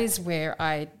that is where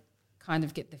I kind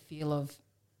of get the feel of,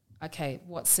 okay,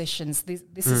 what sessions?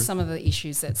 This is some of the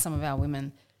issues that some of our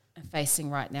women are facing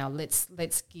right now.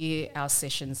 Let's gear our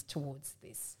sessions towards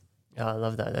this. Oh, I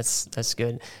love that. That's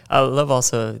good. I love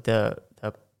also the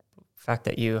fact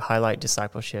that you highlight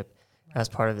discipleship as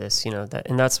part of this.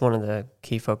 And that's one of the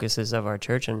key focuses of our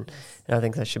church, and I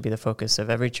think that should be the focus of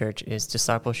every church is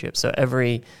discipleship. So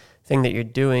everything that you're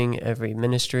doing, every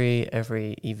ministry,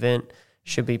 every event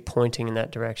should be pointing in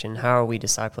that direction. How are we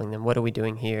discipling them? What are we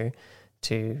doing here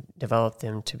to develop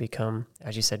them to become,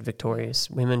 as you said,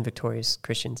 victorious women, victorious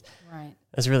Christians? Right.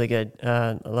 That's really good.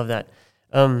 I love that.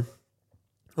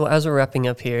 Well, as we're wrapping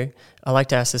up here, I like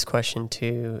to ask this question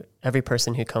to every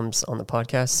person who comes on the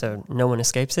podcast, so no one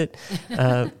escapes it.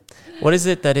 What is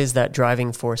it that is that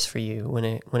driving force for you when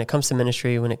it comes to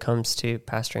ministry, when it comes to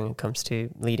pastoring, when it comes to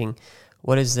leading?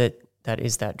 What is it that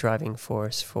is that driving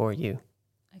force for you?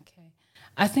 Okay.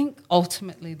 I think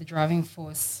ultimately the driving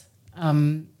force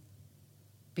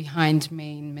behind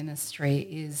me in ministry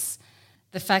is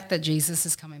the fact that Jesus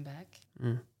is coming back.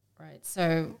 Right.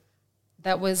 So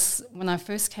that was when I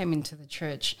first came into the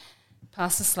church.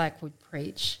 Pastor Slack would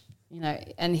preach,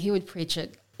 and he would preach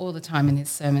it all the time in his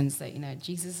sermons that,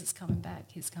 Jesus is coming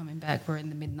back. He's coming back. We're in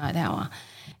the midnight hour.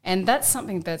 And that's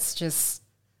something that's just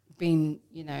been,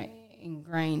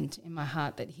 ingrained in my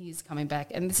heart that he is coming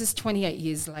back. And this is 28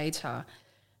 years later.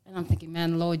 And I'm thinking,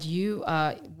 man, Lord,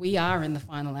 we are in the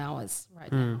final hours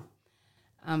right now.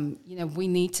 We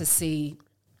need to see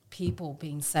people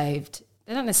being saved.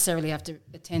 They don't necessarily have to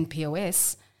attend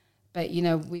POS, but,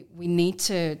 we need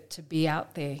to be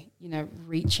out there,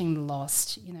 reaching the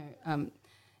lost,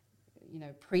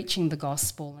 preaching the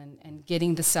gospel and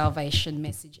getting the salvation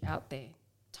message out there.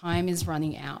 Time is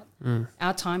running out.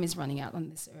 Our time is running out on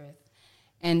this earth.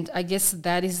 And I guess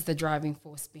that is the driving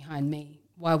force behind me,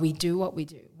 why we do what we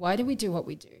do. Why do we do what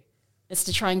we do? It's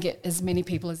to try and get as many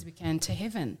people as we can to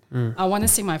heaven. I want to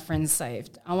see my friends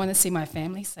saved. I want to see my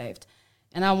family saved.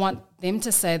 And I want them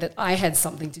to say that I had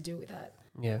something to do with that.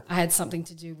 Yeah. I had something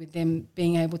to do with them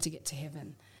being able to get to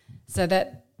heaven. So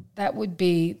that would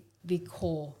be the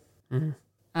core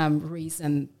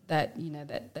reason that,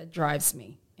 that drives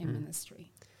me in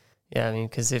ministry. Yeah, I mean,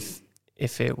 because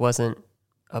if it wasn't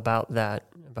about that,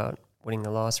 about winning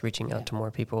the lost, reaching out to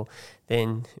more people,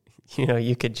 then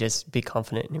you could just be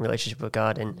confident in your relationship with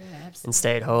God and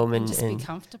stay at home and just be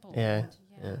comfortable. Yeah.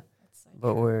 So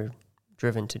but we're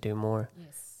driven to do more.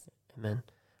 Yes. Amen.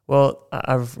 Well,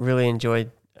 I've really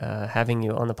enjoyed having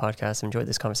you on the podcast. Enjoyed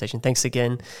this conversation. Thanks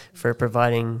again for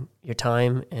providing your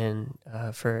time and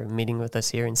for meeting with us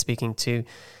here and speaking to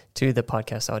the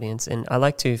podcast audience. And I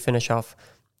like to finish off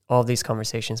all of these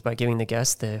conversations by giving the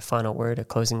guest the final word, a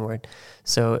closing word.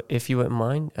 So if you wouldn't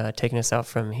mind taking us out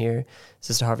from here,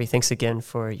 Sister Harvey, thanks again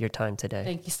for your time today.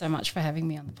 Thank you so much for having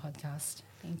me on the podcast.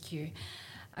 Thank you.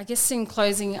 I guess in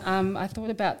closing, I thought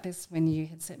about this when you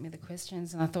had sent me the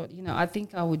questions, and I thought, I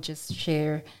think I would just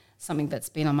share something that's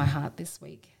been on my heart this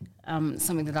week,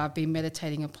 something that I've been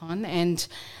meditating upon. And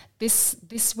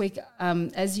this week,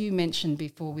 as you mentioned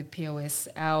before with POS,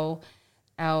 our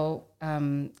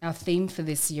theme for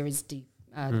this year is deep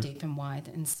and wide.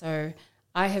 And so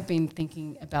I have been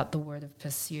thinking about the word of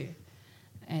pursue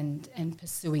and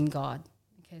pursuing God.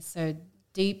 Okay, so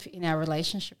deep in our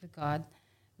relationship with God,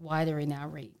 wider in our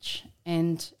reach.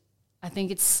 And I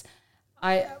think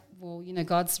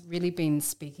God's really been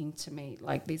speaking to me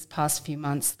like these past few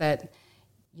months that,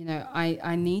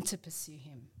 I need to pursue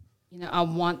him. I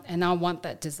want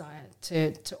that desire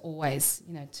to always,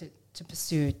 to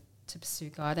pursue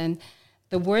God. And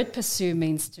the word pursue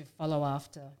means to follow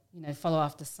after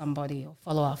somebody or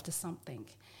follow after something.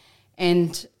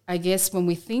 And I guess when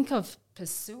we think of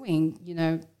pursuing,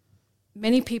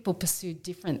 many people pursue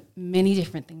many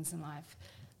different things in life.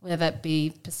 whether that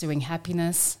be pursuing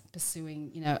happiness,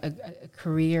 pursuing, a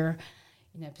career,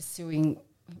 pursuing,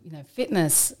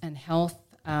 fitness and health,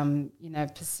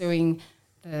 pursuing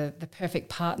the perfect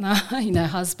partner,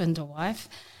 husband or wife,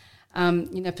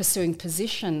 pursuing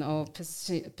position or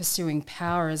pursuing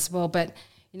power as well. But,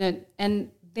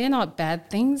 and they're not bad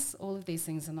things. All of these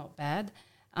things are not bad,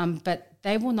 but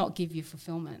they will not give you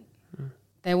fulfillment.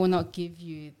 They will not give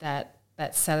you that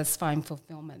satisfying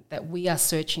fulfillment that we are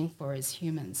searching for as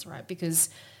humans, right? Because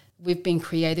we've been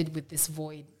created with this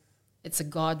void. It's a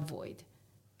God void.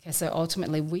 Okay, so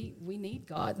ultimately we need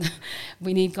God.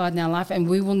 We need God in our life, and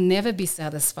we will never be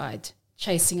satisfied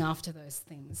chasing after those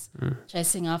things,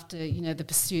 chasing after, the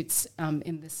pursuits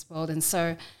in this world. And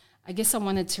so I guess I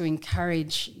wanted to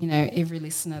encourage, every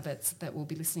listener that will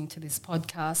be listening to this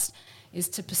podcast is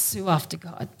to pursue after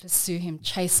God, pursue him,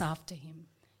 chase after him,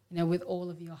 with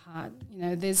all of your heart.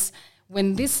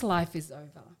 When this life is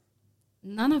over,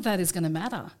 none of that is going to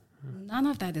matter. None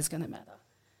of that is going to matter.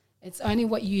 It's only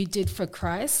what you did for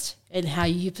Christ and how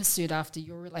you pursued after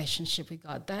your relationship with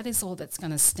God. That is all that's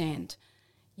going to stand,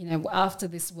 after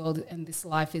this world and this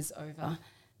life is over.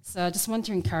 So I just want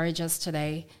to encourage us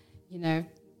today,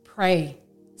 pray,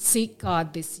 seek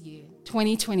God this year.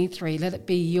 2023, let it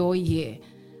be your year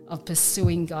of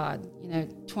pursuing God.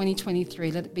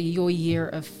 2023, let it be your year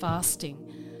of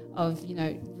fasting, of,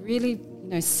 really,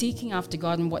 seeking after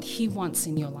God and what he wants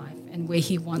in your life and where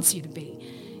he wants you to be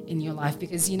in your life,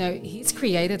 because he's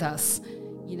created us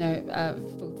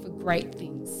for great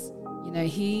things.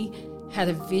 He had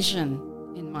a vision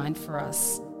in mind for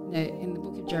us. In the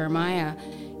book of Jeremiah,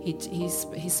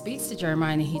 he speaks to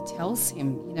Jeremiah and he tells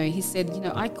him, he said,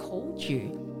 I called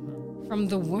you from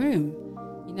the womb.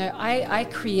 I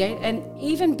create, and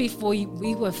even before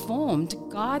we were formed,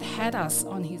 God had us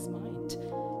on his mind.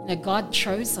 God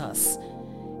chose us.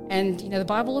 And the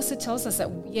Bible also tells us that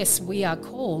yes, we are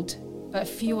called, but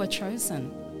few are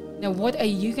chosen. Now, what are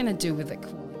you going to do with the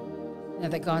calling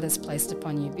that God has placed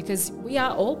upon you? Because we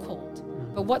are all called,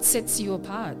 but what sets you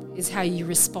apart is how you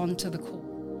respond to the call.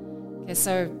 Okay,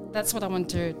 so that's what I want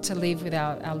to leave with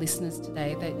our listeners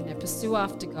today, that pursue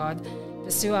after God,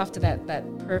 pursue after that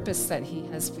purpose that he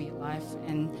has for your life,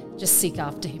 and just seek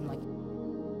after him like